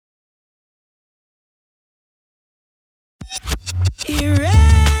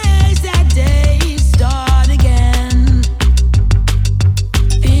Erase that day, start again.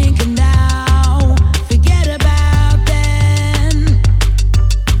 Think now, forget about then.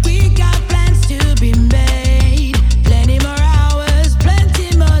 We got plans to be made, plenty more hours,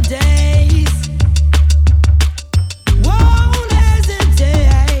 plenty more days. Won't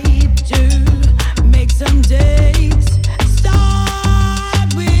hesitate to make some dates.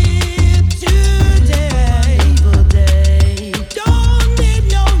 Start with today. Don't need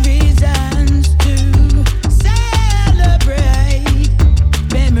no reasons to celebrate.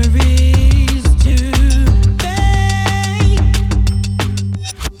 Memories to make.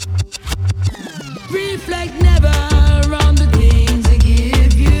 Reflect never on the things that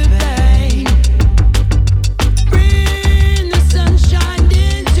give you pain. Bring the sunshine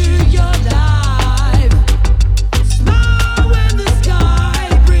into your life. Smile when the sky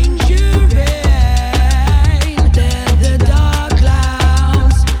brings you rain. Let the dark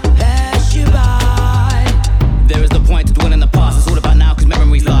clouds pass you by. There is no point to dwell in the past. It's all about now, cause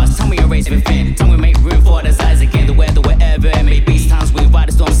memories last. Time we erase everything. Time we make room for our desires again. The weather, wherever it may be. Times we ride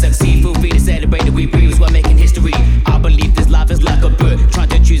the storm, succeed. Feel free to celebrate that we breathe. We're making history. I believe this life is like a book. Trying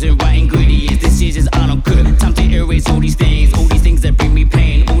to choose and right ingredients. Decisions I don't cook. Time to erase all these things that bring me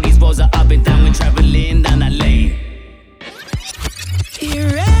pain. All these roads that I've been down when traveling down that lane.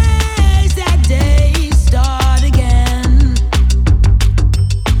 Erase that day, start again.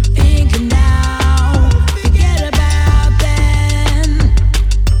 Think now, forget about then.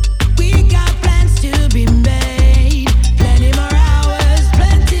 We got plans to be made, plenty more hours,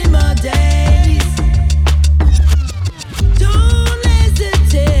 plenty more days. Don't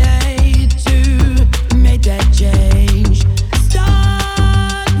hesitate to make that change.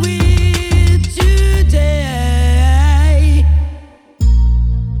 Start with today.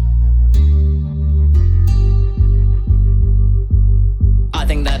 I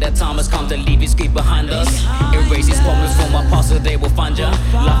think that the time has come to leave these grief behind us. Erase these problems from our past so they will find ya.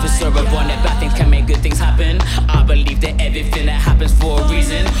 Life is so ironic, bad things can make good things happen. I believe that everything that happens for a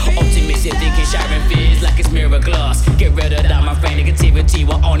reason. Optimistic thinking, shattering fears like it's mirror glass. Get rid of that, my friend, negativity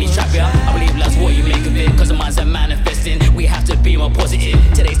will only trap ya. I believe that's what you make of it, cause the minds are manifesting. We have to be more positive.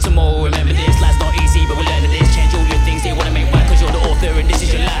 Today's tomorrow, remember this. Life's not easy, but we're learning this. Change all your things, they wanna make right, cause you're the author in this.